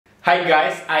Hi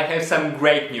guys, I have some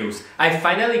great news. I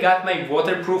finally got my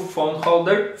waterproof phone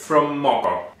holder from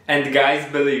MoKo. And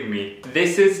guys, believe me,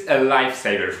 this is a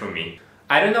lifesaver for me.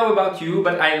 I don't know about you,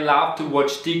 but I love to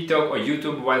watch TikTok or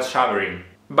YouTube while showering.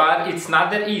 But it's not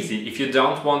that easy if you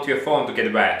don't want your phone to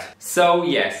get wet. So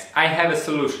yes, I have a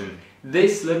solution.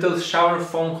 This little shower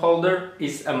phone holder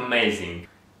is amazing.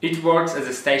 It works as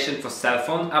a station for cell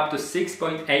phone up to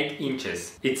 6.8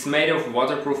 inches. It's made of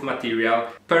waterproof material,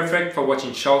 perfect for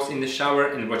watching shows in the shower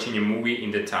and watching a movie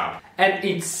in the tub. And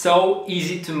it's so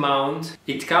easy to mount.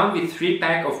 It comes with 3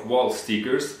 packs of wall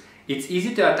stickers. It's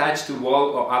easy to attach to wall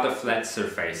or other flat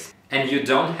surface. And you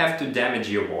don't have to damage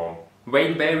your wall.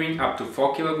 Weight bearing up to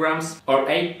 4 kilograms or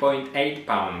 8.8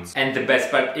 pounds. And the best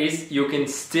part is you can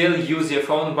still use your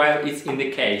phone while it's in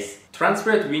the case.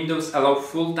 Transparent windows allow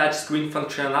full touchscreen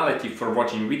functionality for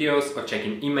watching videos or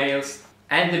checking emails,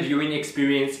 and the viewing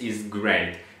experience is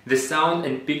great. The sound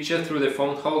and picture through the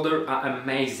phone holder are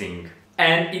amazing.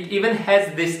 And it even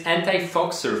has this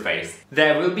anti-fog surface.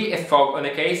 There will be a fog on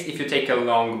a case if you take a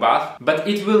long bath, but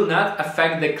it will not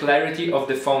affect the clarity of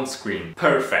the phone screen.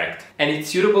 Perfect! And it's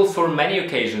suitable for many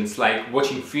occasions like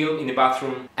watching film in the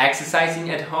bathroom, exercising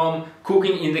at home,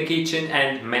 cooking in the kitchen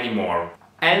and many more.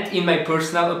 And in my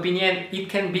personal opinion, it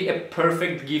can be a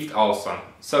perfect gift also.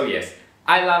 So yes,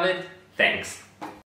 I love it, thanks!